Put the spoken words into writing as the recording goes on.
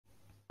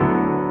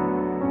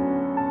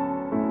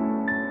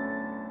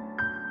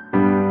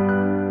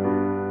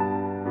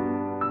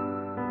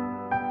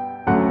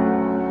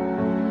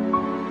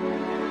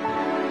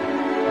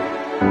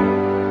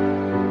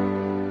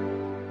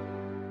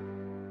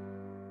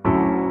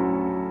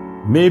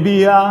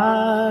Maybe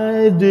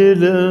I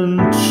didn't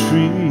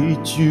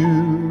treat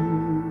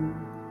you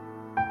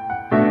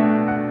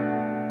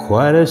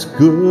quite as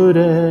good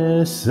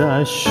as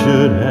I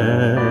should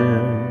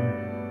have.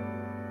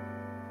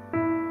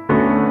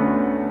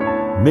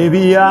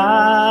 Maybe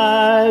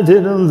I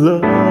didn't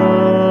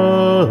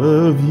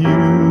love you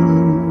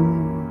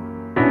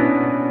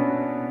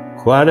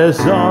quite as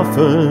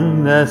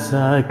often as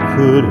I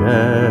could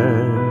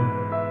have.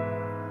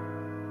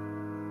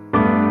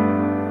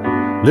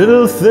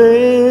 Little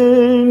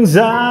things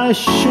I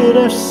should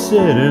have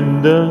said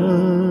and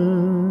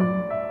done,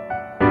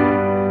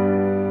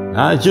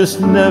 I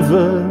just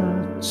never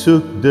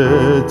took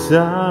the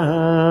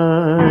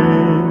time.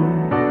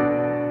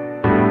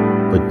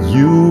 But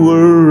you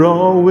were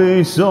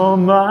always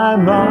on my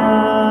mind.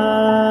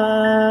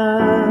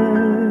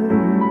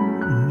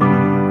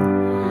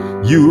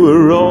 You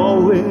were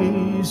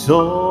always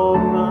on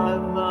my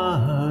mind.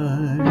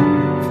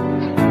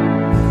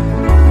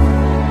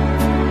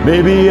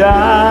 Maybe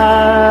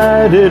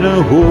I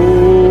didn't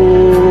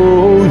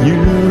hold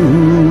you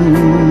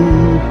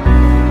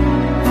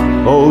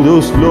all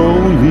those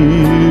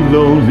lonely,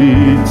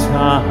 lonely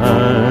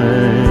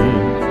times.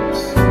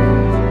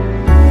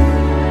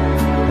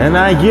 And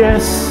I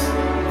guess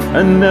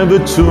I never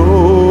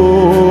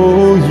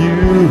told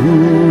you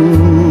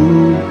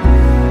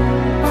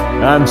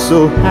I'm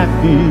so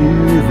happy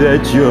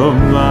that you're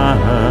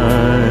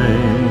mine.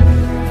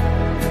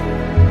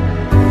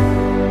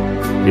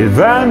 If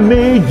I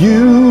made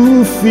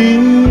you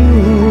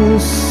feel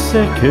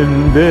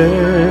second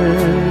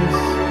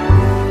best,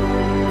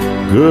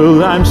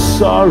 girl, I'm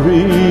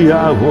sorry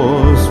I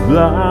was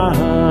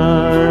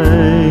blind.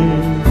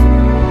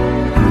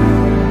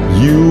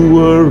 You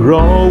were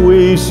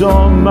always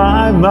on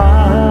my mind.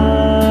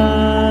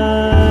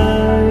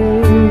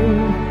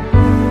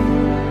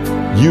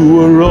 You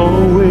were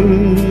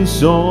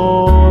always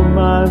on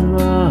my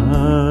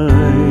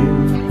mind.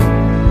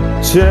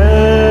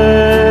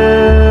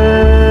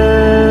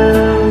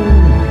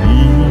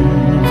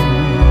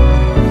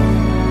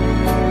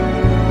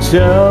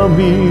 Tell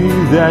me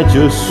that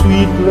your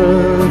sweet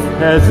love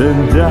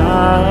hasn't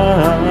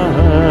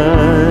died.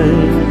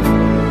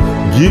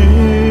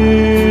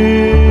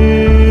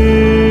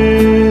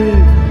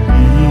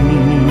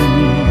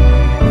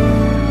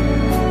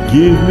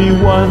 Give me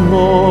one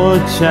more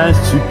chance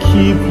to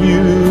keep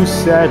you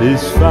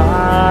satisfied,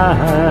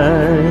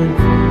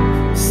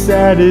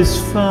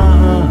 satisfied.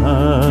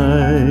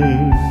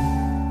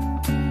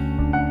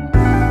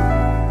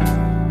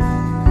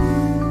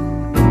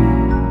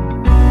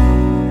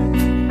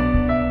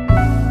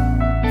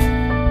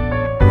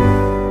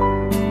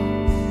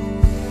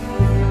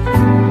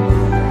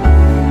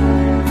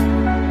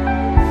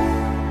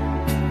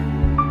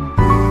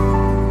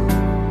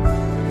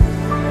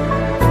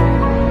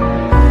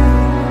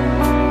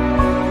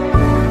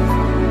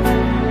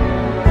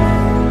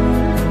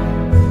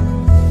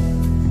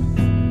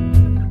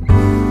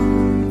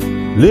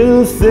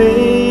 Little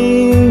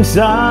things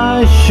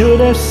I should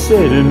have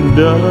said and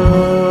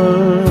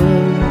done,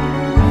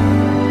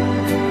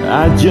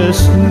 I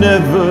just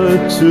never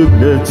took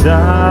the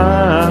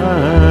time.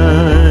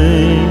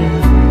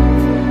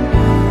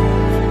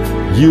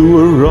 You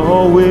were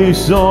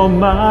always on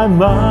my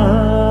mind.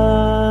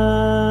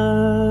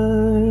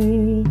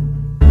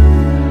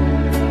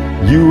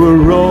 You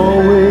were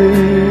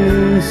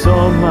always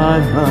on my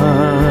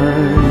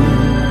mind.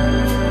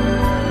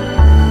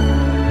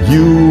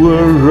 You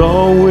were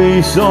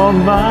always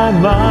on my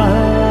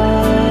mind.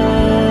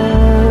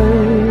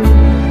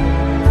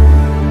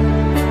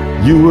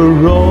 You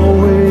were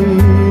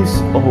always,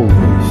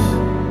 always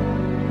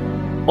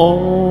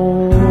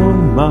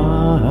on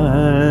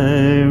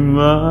my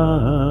mind.